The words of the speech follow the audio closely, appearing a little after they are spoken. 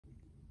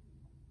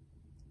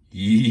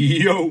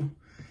Yo,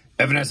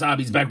 Evan S.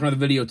 Hobbies back with another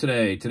video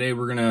today. Today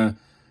we're gonna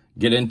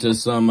get into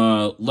some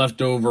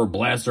leftover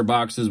blaster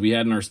boxes we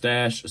had in our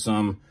stash.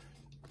 Some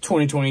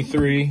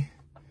 2023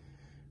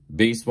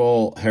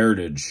 baseball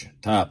heritage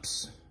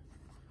tops.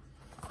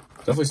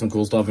 Definitely some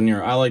cool stuff in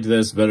here. I like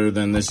this better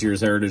than this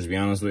year's heritage, to be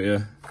honest with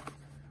you.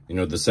 You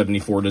know, the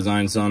 74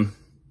 design, son.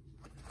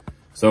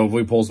 So if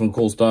we pull some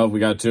cool stuff, we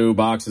got two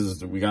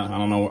boxes. We got, I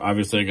don't know,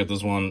 obviously I got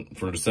this one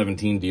for the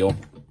 17 deal.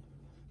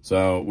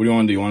 So, what do you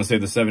want to do? You want to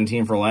save the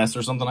 17 for last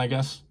or something, I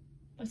guess?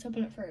 Let's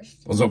open it first.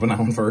 Let's open that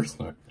one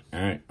first. All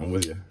right, I'm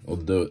with you. We'll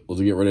do it. We'll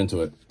get right into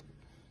it.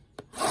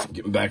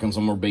 Getting back on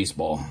some more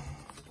baseball.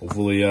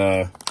 Hopefully,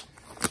 it'd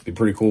be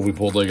pretty cool if we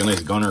pulled like a nice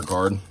Gunner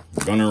card.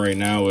 Gunner right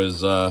now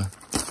is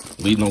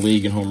leading the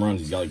league in home runs.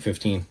 He's got like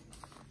 15.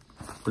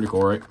 Pretty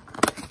cool, right?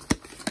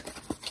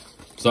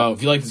 So,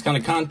 if you like this kind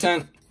of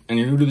content and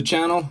you're new to the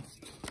channel,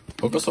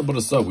 hook us up with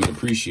a sub. We'd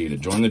appreciate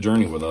it. Join the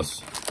journey with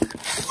us.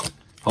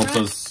 Helps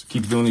us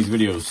keep doing these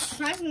videos.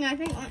 Surprisingly, I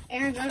think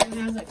Aaron Judge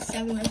has like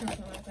 7 or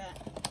something like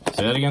that.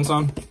 Say that again,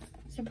 son?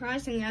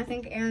 Surprisingly, I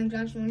think Aaron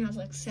Judge has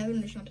like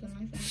 7 or something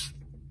like that.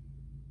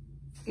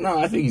 No,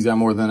 I think he's got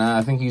more than that.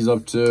 I think he's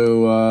up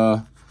to,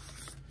 I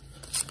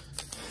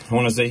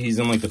want to say he's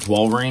in like the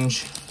 12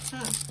 range.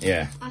 Huh.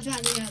 Yeah. I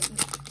thought he had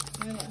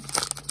way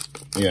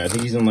less. Yeah, I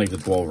think he's in like the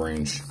 12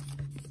 range.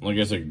 Like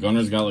I said,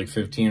 Gunner's got like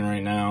 15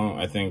 right now.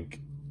 I think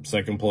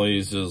second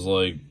place is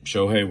like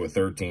Shohei with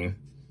 13.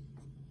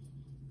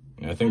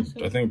 I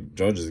think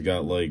Judge has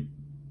got like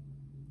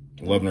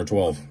 11 or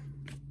 12.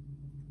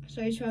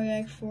 So he's probably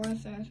like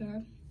 4th or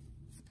 3rd.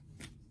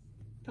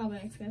 Probably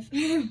like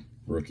 5th.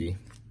 Rookie.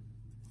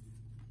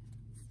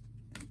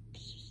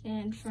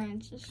 San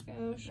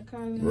Francisco,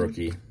 Chicago.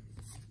 Rookie.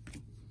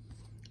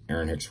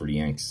 Aaron Hicks for the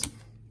Yanks.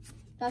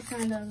 That's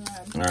kind of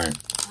all right.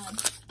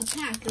 A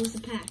pack. It was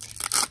a pack.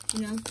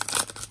 You know?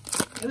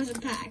 It was a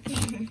pack.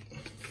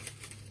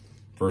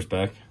 First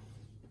pack.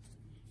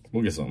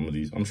 We'll get something of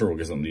these. I'm sure we'll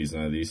get something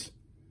decent out of these.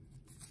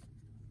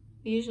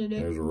 We usually do.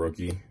 There's a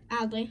rookie.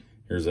 Adley.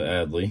 Here's an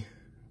Adley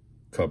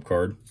Cup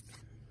card.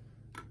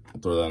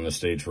 I'll throw that on the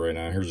stage for right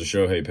now. Here's a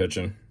Shohei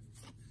pitching.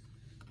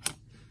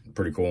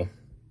 Pretty cool.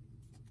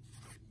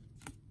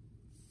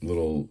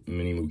 Little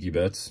mini Mookie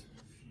Betts.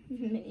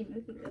 Mini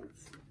Mookie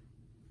Betts.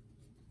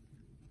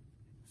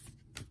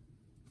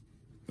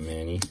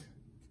 Manny.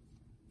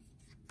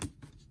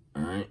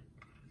 All right.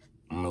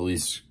 I'm gonna at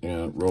least,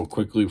 real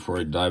quickly before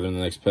I dive into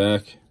the next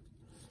pack,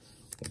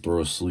 I'll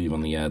throw a sleeve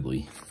on the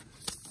Adley.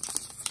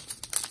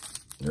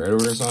 You right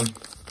over there, son?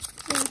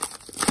 Yeah.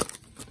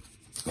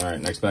 All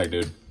right, next pack,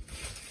 dude.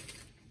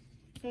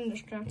 I'm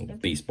distracted.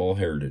 Baseball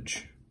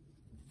heritage.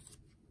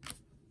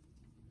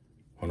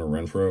 Hunter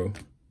Renfroe.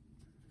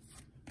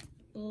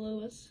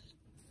 Lewis.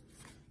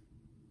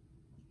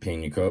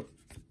 Pena Cup.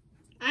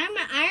 I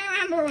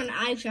remember when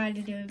I tried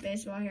to do a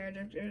baseball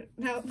heritage.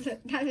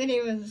 That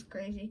video was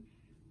crazy.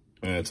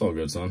 Yeah, it's all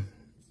good, son.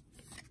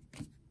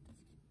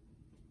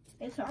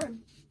 It's hard.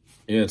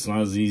 Yeah, it's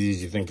not as easy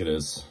as you think it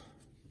is.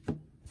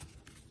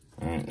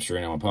 All right,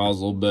 straighten out my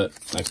piles a little bit.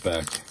 Next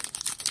pack.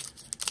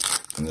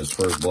 And this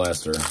first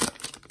blaster.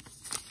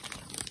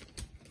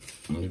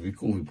 It'd be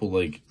cool if we pulled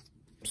like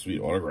a sweet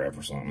autograph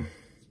or something,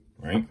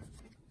 right?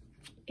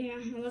 Yeah,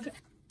 look.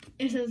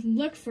 It says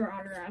look for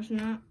autographs,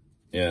 not.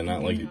 Yeah,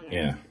 not like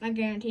yeah. Not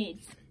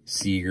guaranteed.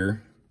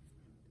 Seager.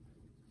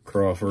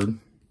 Crawford.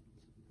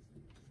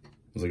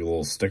 It's like a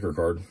little sticker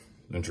card.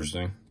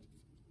 Interesting.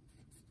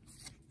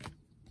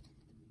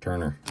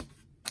 Turner.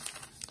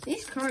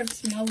 These cards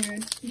smell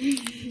weird.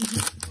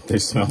 They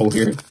smell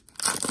weird.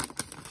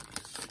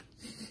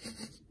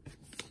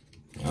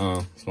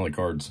 Oh, smell like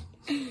cards.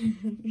 All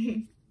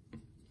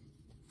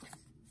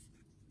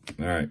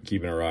right,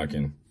 keeping it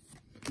rocking.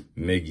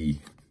 Miggy.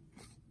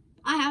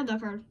 I have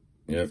that card.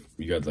 Yep,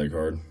 you got that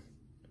card.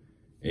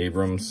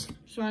 Abrams.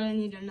 So I don't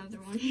need another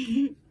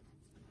one.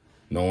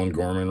 Nolan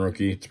Gorman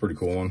rookie. It's a pretty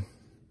cool one.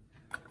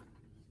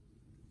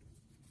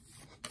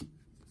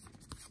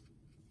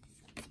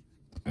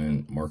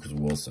 And Marcus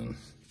Wilson.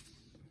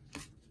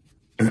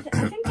 I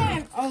think I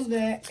have all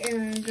the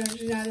Aaron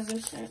Judges out of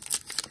this set.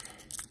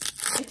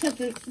 Except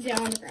the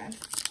autograph.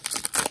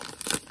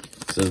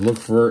 It says look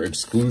for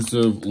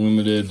exclusive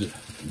limited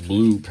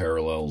blue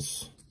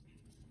parallels.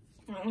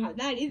 I don't have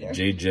that either.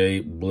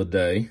 JJ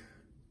Bleday.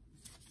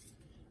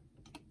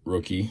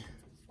 Rookie.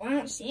 Well, I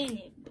don't see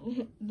any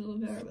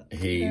blue parallels.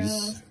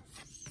 Hayes.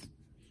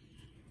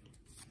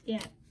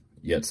 Yeah.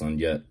 Yet, son,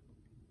 yet.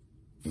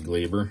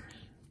 Glaber.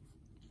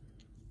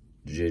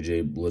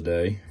 JJ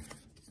Bleday.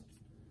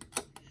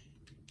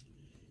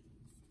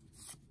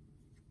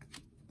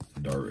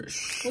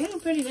 Darvish. We're doing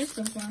pretty good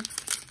so far.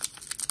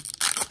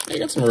 Hey,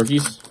 got some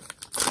rookies.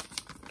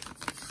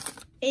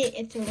 Hey,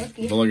 it's a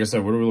rookie. But like I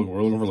said, what are we looking?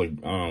 We're looking for like,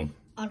 I don't know.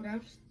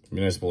 Autographs. It'd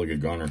be nice to pull like a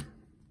Gunner.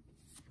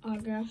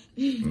 Autograph.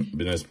 It'd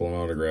be nice to pull an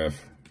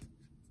autograph.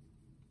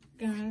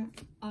 Gunner.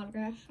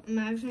 Autograph.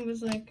 Imagine it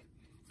was like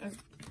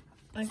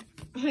this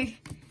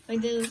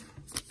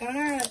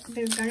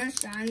the Gunner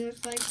sign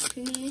was like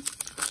to me.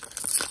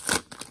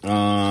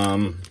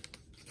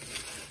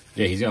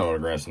 Yeah, he's got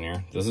autographs in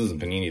here. This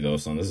isn't Panini, though,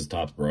 son. This is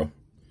Topps, bro.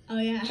 Oh,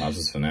 yeah. Topps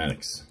is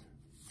Fanatics.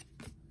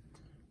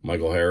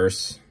 Michael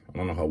Harris. I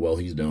don't know how well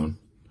he's doing.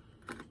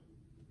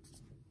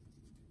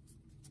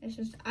 It's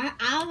just,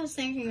 I was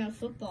thinking of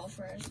football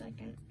for a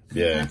second.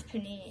 Yeah. That's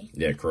Panini.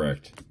 Yeah,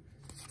 correct.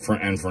 For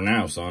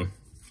now, son.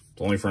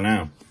 It's only for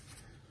now.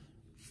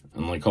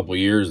 In like a couple of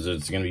years,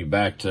 it's going to be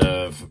back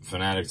to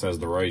Fanatics has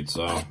the right,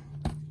 so.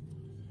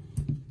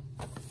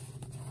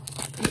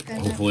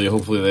 Hopefully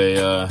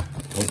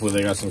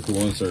they got some cool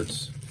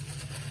inserts.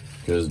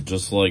 Because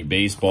just like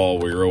baseball,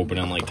 where you're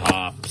opening like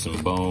Topps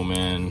and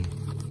Bowman,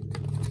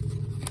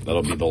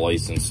 that'll be the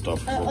licensed stuff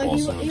for football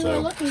soon, you too. were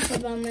looking for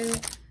Bowman.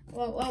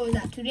 What was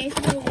that, 2 days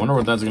ago? I wonder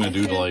what that's going to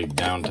do to, like,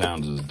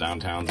 downtowns. Is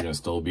downtowns going to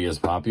still be as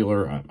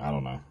popular? I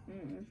don't know.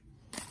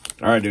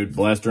 All right, dude.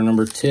 Blaster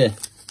number 2.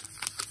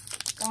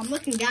 Well, I'm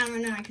looking down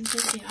right now. I can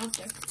see the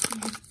optic.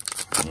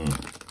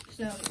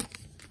 So,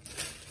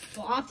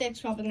 well,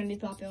 optic's probably going to be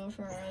popular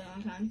for a really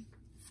long time.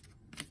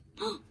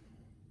 Ooh,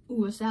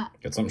 what's that?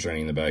 Got something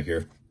shiny in the back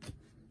here.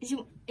 Is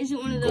it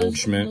one of those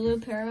Goldschmidt. blue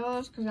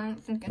parallels? Because I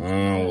don't think it's...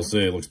 We'll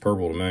see. It looks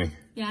purple to me.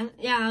 Yeah,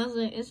 I was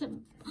like, is it...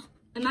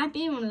 It might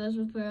be one of those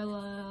with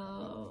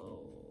parallel.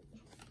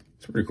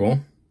 It's pretty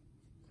cool.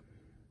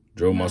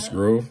 Joe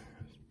Musgrove.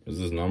 Is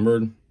this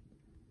numbered?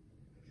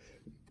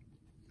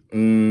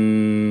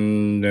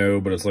 No,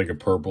 but it's like a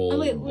purple. Oh,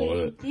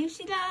 wait. Do you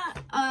see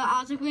that? I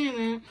was like, wait a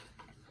minute.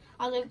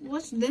 I was like,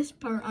 what's this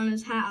part on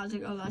his hat? I was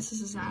like, oh, that's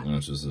just his hat. No,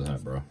 it's just his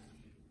hat, bro.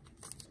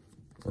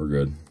 We're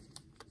good.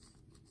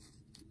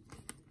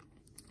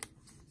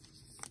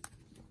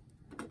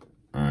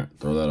 All right,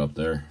 throw that up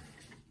there.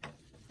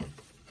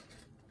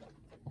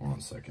 Hold on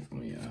a second.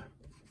 Let me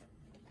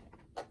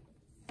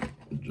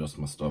adjust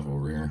my stuff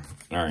over here.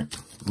 All right,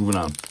 moving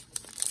on.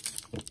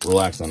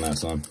 Relax on that,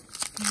 son.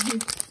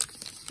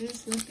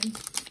 Just looking.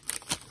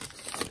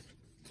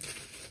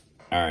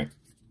 All right.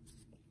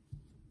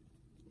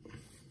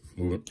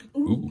 Moving.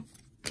 Ooh.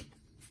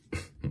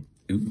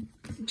 Ooh.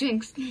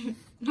 Jinx.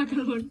 Not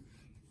gonna win.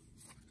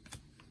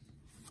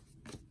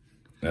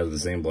 That's the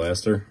same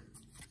blaster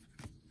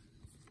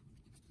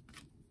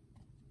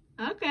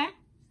Okay.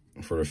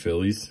 for the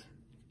Phillies.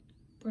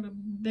 For the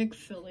big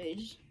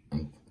Phillies.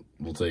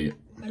 We'll take it.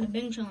 For the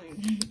big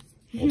chilling.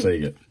 We'll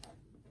take it.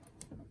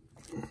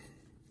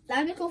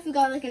 That'd be cool if we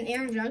got like an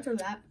Aaron Judge of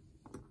that.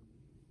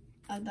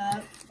 Of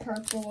that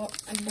purple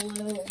and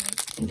blue and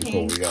That'd be pink.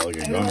 cool. We got like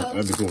a gunner.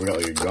 That'd be cool. We got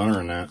like a gunner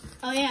in that.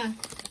 Oh yeah.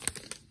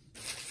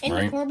 And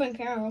Right. the Corbin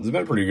Carroll. It's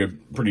been a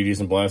pretty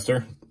decent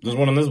blaster. There's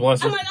one in this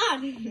blaster. Oh my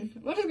god!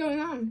 What is going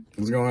on?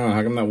 What's going on?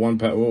 How come that one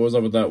pack? What was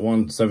up with that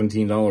one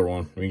 $17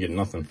 one? We get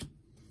nothing.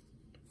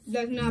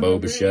 There's not. Bo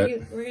We're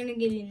Bichette. gonna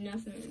give you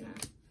nothing in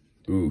that.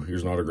 Ooh,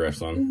 here's an autograph,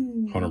 son.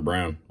 Ooh. Hunter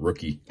Brown,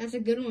 rookie. That's a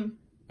good one.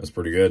 That's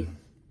pretty good.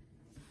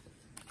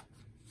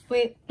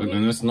 Wait.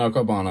 And this snuck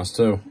up on us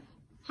too.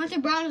 Hunter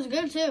Brown is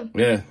good too.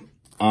 Yeah,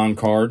 on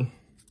card.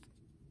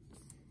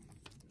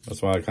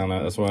 That's why I'm kind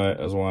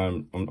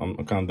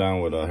of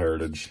down with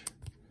Heritage.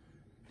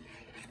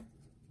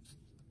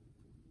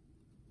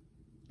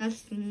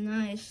 That's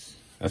nice.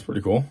 That's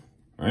pretty cool,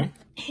 right?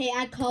 Hey,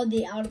 I called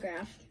the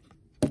autograph.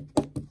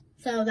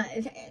 So that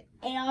is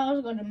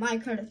 $8 go to my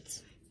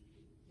credits.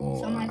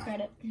 Well, So my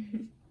credit.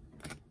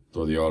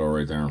 throw the auto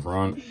right there in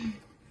front.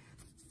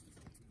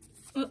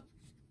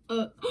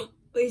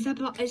 Is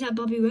that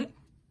Bobby Witt?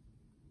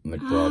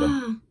 Nick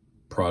Prado.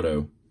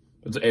 Prado.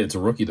 It's a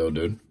rookie though,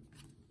 dude.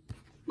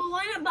 But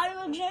why not Bobby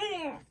Witt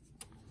Jr.?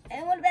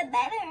 It would have been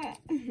better.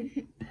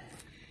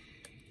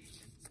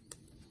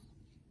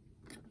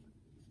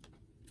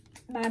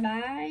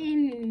 Bye-bye,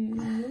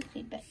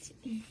 Mookie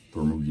Betsy.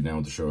 Throw Mookie down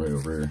with the Shohei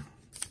over here.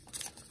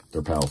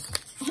 They're pals.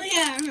 Oh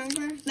yeah,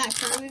 remember that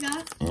card we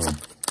got?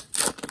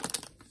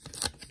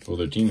 Well,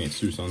 they're teammates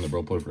too, son. They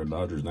both play for the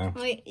Dodgers now.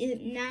 Oh, wait, is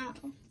it now?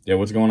 Yeah,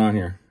 what's going on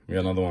here? We got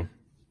another one.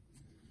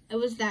 It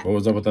was that. What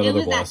was up with that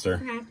other blaster?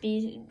 That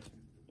crappy.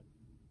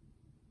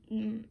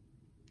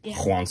 Yeah.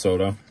 Juan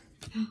Soto.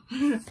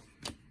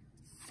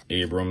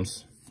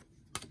 Abrams.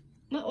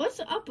 What's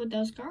up with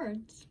those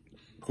cards?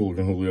 Cool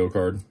looking Julio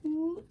card.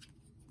 Come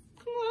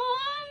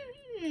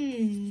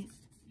on.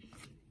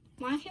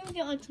 Why can't we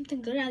get like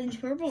something good out of these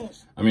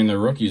purples? I mean, they're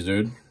rookies,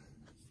 dude.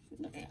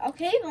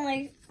 Okay, but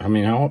like. I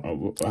mean, how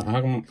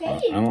come?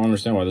 I don't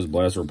understand why this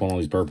blaster are pulling all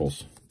these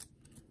purples.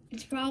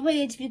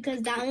 It's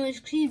because that one was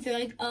cheap. They're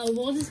like, oh,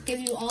 we'll just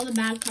give you all the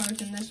bad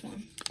cards in this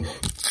one.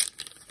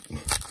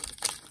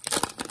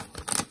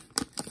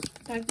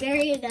 Like, there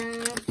you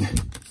go.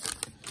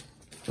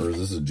 Or is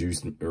this a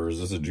juiced? Or is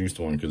this a juiced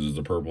one? Because there's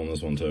a purple in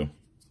this one too.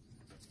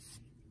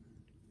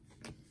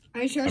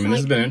 Are you sure? I mean, this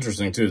has been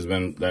interesting too. It's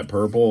been that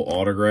purple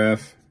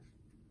autograph.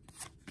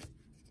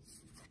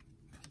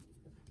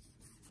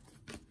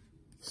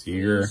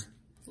 Seager.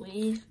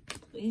 Please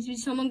be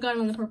someone good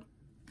on the purple.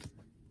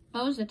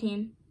 What was the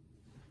team?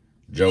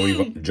 Joey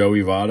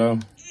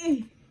Votto.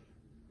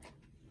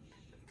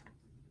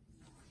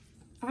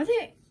 Are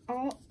they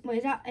all? Wait,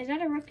 is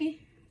that a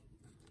rookie?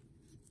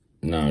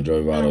 No,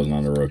 Joey Votto's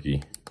not a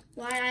rookie.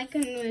 Why I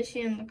couldn't really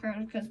see on the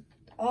card because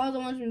all the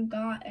ones we've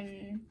got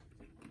and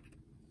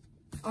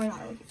are not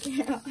working.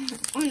 Like,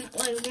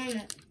 one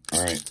that.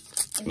 All right.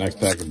 Next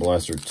pack of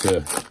Blaster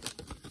 2.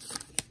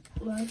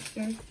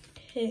 Blaster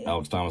 2.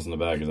 Alex Thomas in the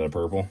back. Is that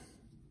purple?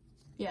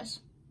 Yes.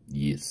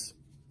 Yes.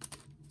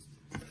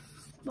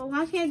 But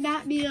why can't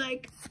that be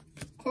like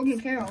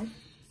Corbin Carroll?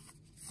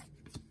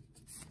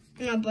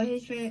 No, but he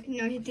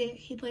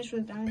plays for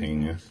the Diamondbacks.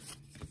 Pena.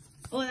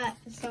 Oh,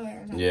 that's so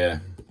rare. Yeah.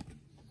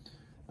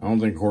 I don't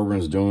think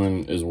Corbin's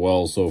doing as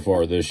well so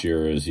far this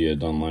year as he had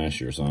done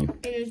last year, son.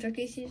 In his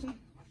rookie season?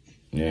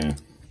 Yeah.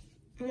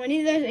 When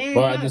he does Aaron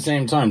But Judge. at the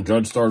same time,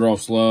 Judge started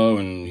off slow,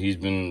 and he's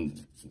been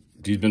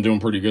doing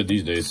pretty good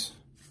these days.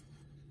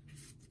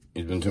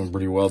 He's been doing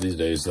pretty well these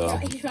days. So,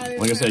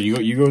 like I said, you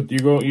go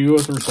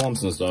through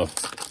slumps and stuff.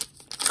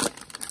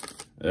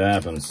 It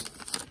happens.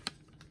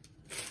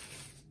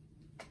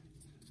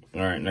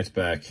 All right, next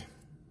pack.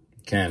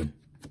 Ken.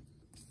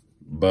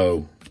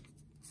 Bo.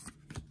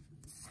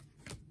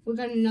 We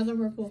got another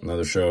purple.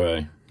 Another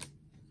Shohei.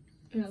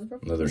 Another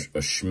purple. Another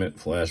a Schmidt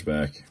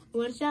flashback.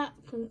 What is that?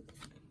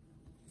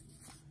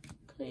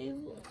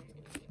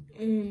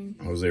 Cleveland.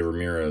 Jose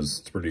Ramirez.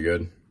 It's pretty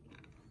good.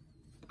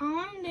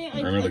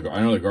 I know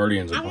the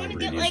Guardians are I playing want to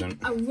pretty get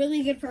decent. like a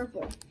really good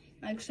purple.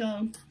 Like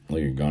so.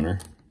 Like a Gunner.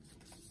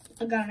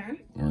 A Gunner.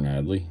 Or an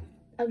Adley.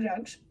 A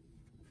Drugs.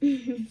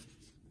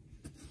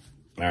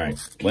 Alright.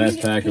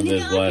 Last pack of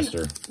this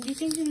blaster. Do you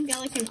think you can get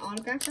like an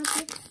autograph up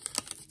here?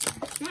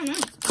 I don't know.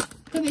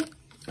 Could be.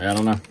 I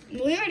don't know.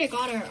 We already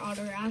got our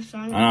autograph, so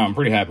I don't know. I'm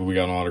pretty happy we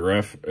got an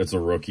autograph. It's a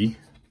rookie.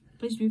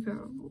 Please be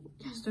purple.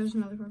 Yes, there's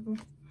another purple.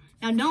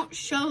 Now don't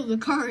show the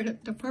card,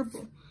 the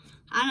purple.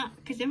 I don't,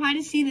 because if I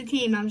just see the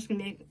team, I'm just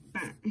gonna be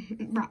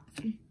like,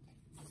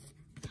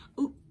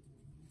 ooh.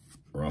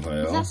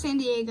 Rafael. Is that San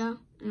Diego?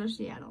 No,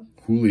 Seattle.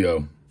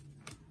 Julio.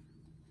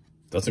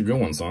 That's a good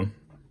one, son.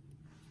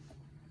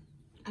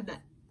 I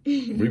bet. What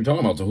are you talking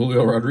about? It's a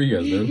Julio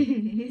Rodriguez,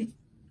 dude.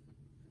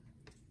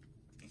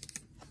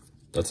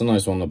 That's a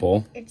nice one to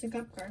pull. It's a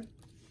cup card.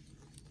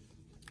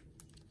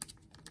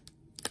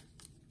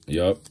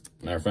 Yup.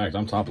 Matter of fact,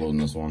 I'm top loading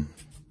this one.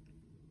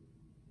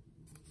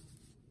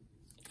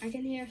 I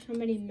can hear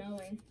somebody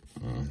mowing.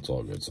 It's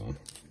all good, son.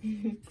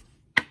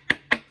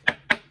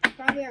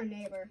 Probably our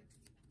neighbor.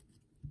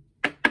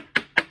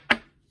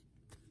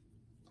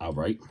 All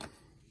right.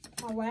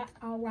 All right,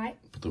 all right.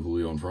 Put the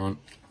Julio in front.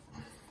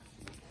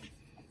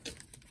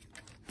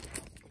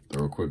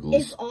 Throw a quick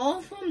little... If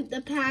all from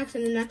the packs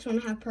and the next one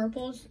have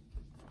purples,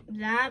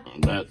 that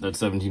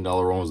 $17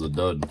 one was a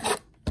dud.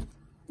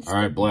 All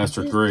right,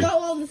 Blaster 3. Throw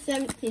all the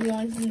 17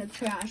 ones in the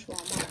trash,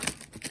 Walmart.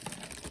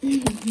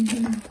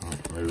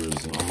 Maybe it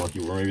was an unlucky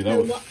one. Maybe that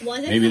was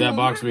it maybe that Walmart?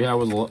 box we had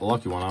was a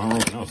lucky one. I don't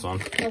really know, son.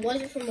 Or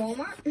was it from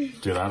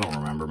Walmart? Dude, I don't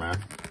remember, man.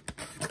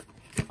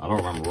 I don't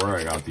remember where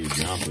I got these, to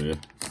be honest with you.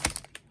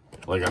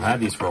 Like, I've had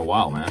these for a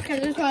while, man. Because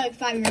it was probably like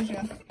 5 years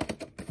ago.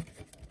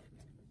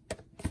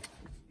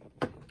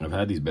 I've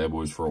had these bad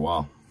boys for a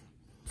while.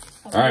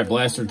 All right,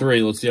 Blaster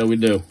 3. Let's see how we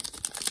do.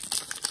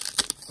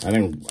 I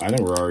think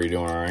we're already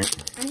doing all right.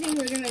 I think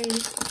we're doing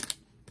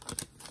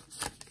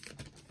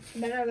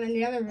better than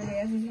the other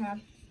videos we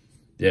have.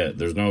 Yeah,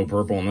 there's no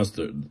purple in this.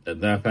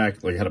 That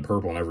pack like had a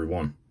purple in every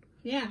one.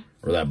 Yeah.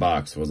 Or that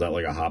box. Was that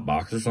like a hot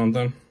box or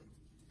something?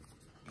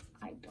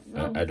 I don't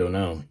know. I don't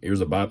know.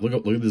 Here's a Bob. Look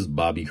at this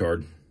Bobby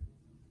card.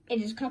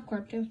 It is cup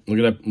card too. Look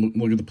at that.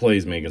 Look at the play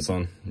he's making,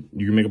 son.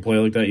 You can make a play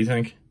like that, you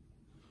think?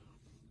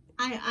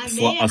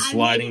 A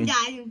sliding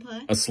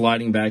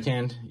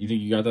backhand. You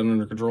think you got that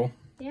under control?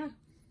 Yeah.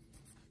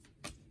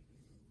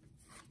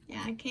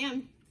 Yeah, I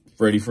can.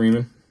 Freddie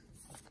Freeman.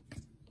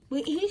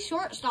 He's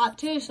shortstop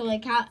too, so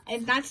like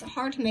if that's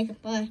hard to make a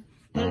play.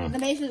 The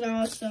bases are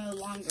also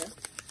longer.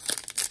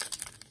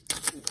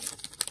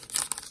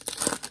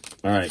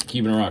 All right,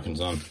 keeping it rocking,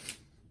 son.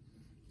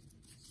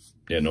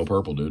 Yeah, no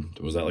purple, dude.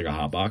 Was that like a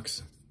hot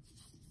box?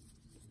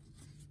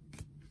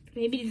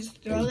 Maybe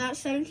just throw that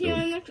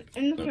 17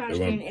 in the trash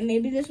can, and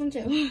maybe this one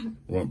too.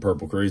 Went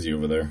purple crazy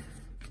over there.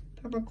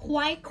 Purple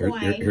quite.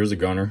 Here's a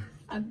Gunner.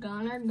 A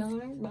Gunner.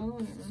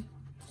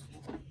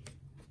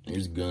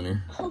 Here's a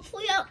Gunner.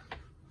 Hopefully,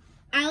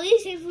 at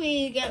least if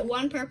we get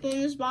one purple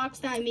in this box,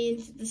 that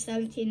means the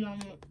 17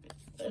 one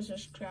is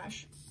just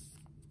trash.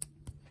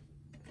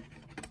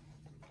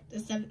 The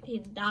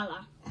 $17.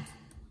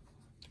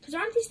 Because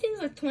aren't these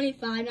things like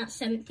 25, not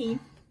 17?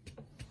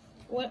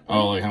 What?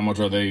 Oh, like how much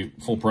are they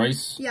full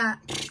price? Yeah.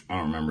 I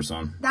don't remember,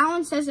 son. That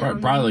one says it.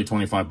 Probably like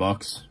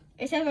 $25.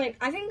 It says like,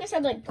 I think it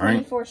said like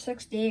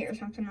 24.68 or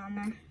something on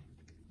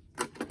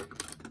there.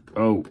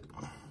 Oh.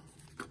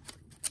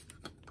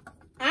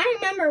 I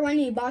remember when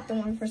you bought the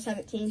one for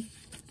 17.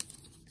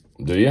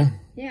 Do you?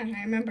 Yeah,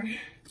 I remember.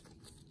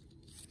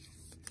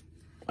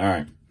 All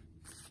right.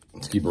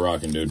 Let's keep it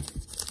rocking, dude.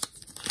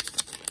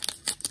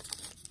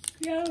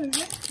 Yeah,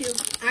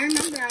 I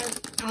remember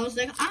I was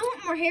like, I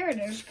want more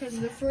Heritage, because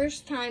the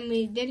first time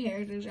we did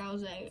Heritage, I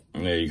was like...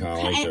 Yeah, you kind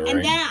of liked it,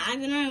 right?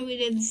 And then we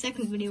did the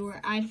second video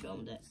where I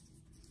filmed it.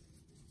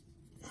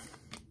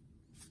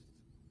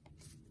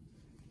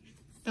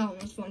 That one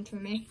was fun for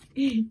me.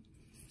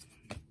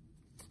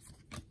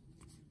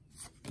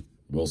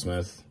 Will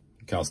Smith,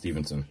 Cal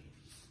Stevenson.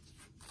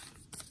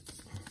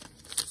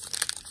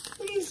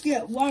 Please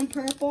get one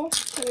purple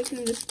so we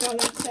can just go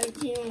like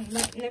 17 in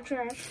the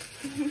trash.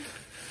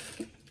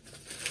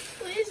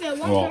 Please get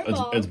one purple.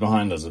 Well, it's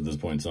behind us at this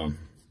point, son.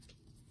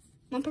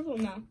 One purple,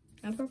 no.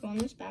 No purple on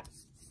this back.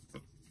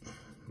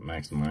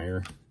 Max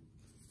Meyer.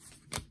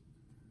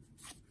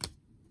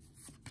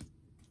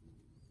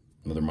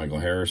 Another Michael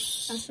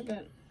Harris. That's a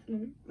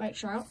good Mike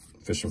Trout.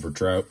 Fishing for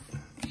trout.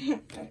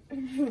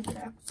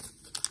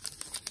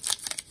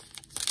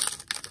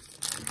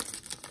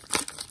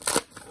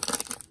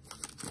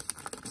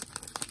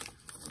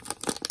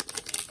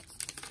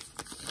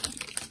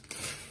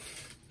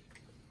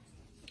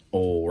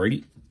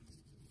 Alrighty.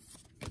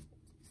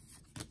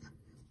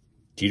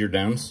 Jeter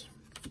Downs.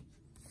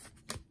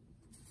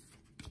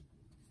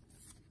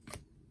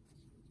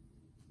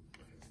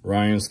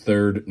 Ryan's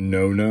third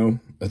no.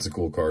 That's a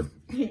cool card.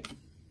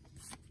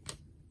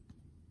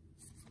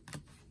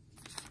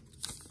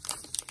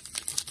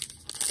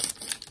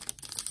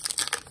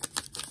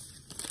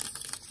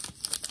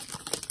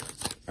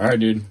 All right,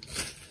 dude.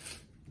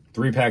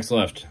 3 packs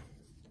left.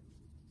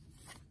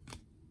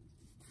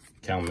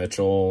 Cal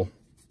Mitchell.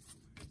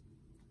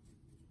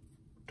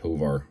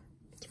 Tovar.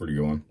 That's a pretty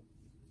good one.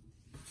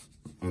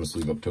 I'm going to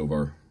sleeve up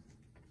Tovar.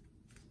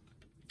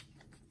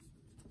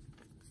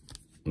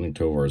 I think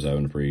Tovar's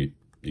having a pretty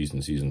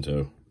decent season,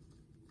 too.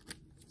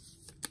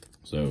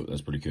 So,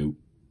 that's pretty cool.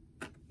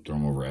 Throw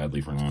him over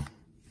Adley for now.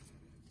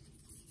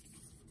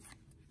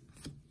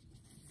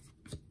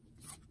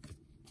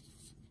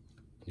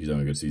 He's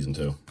having a good season,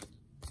 too.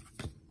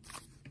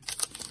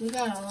 We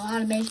got a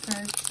lot of base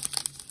cards.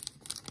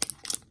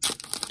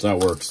 That's how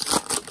it works.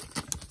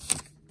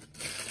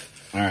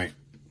 All right.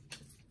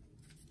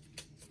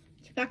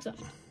 Backs up.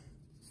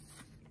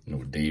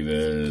 No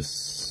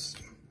Davis.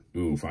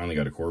 Ooh, finally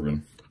got a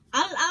Corbin.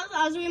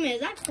 I was wondering, is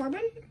that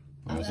Corbin?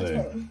 I was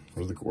saying,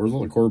 where's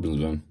all the Corbins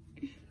been?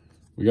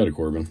 We got a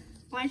Corbin.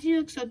 Why does he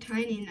look so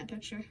tiny in that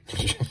picture?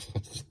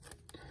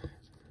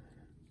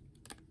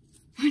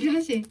 Why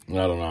does he? I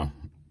don't know.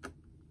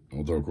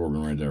 We'll throw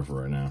Corbin right there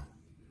for right now.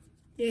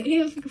 Yeah,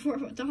 he looks like a 4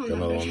 foot tall. Got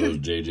another one of those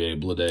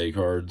JJ Bleday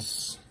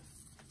cards.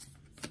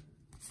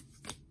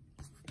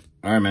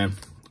 All right, man.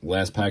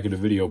 Last pack of the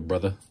video,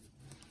 brother.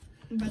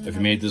 If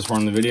you made it this far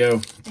in the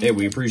video, hey,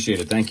 we appreciate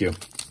it. Thank you.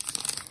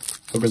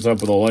 Hook us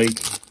up with a like,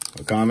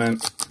 a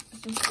comment,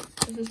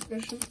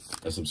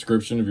 a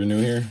subscription if you're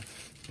new here.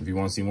 If you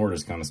want to see more of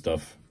this kind of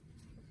stuff.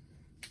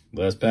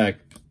 Last pack.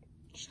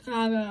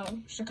 Chicago.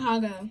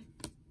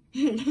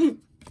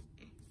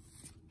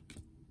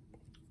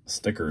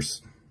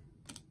 Stickers.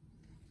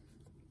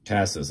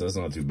 Cassis, that's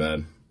not too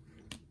bad.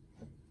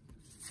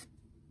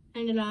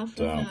 Ended off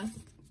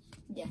with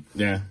yeah.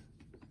 Yeah.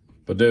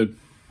 But dude.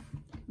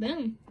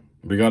 Boom.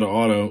 We got an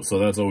auto, so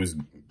that's always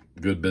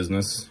good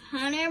business.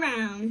 100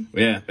 round.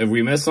 Yeah, if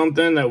we missed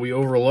something that we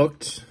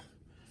overlooked,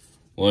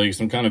 like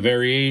some kind of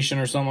variation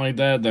or something like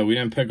that we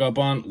didn't pick up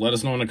on, let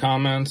us know in the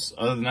comments.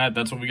 Other than that,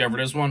 that's what we got for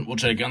this one. We'll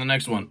check you on the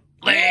next one.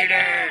 Later!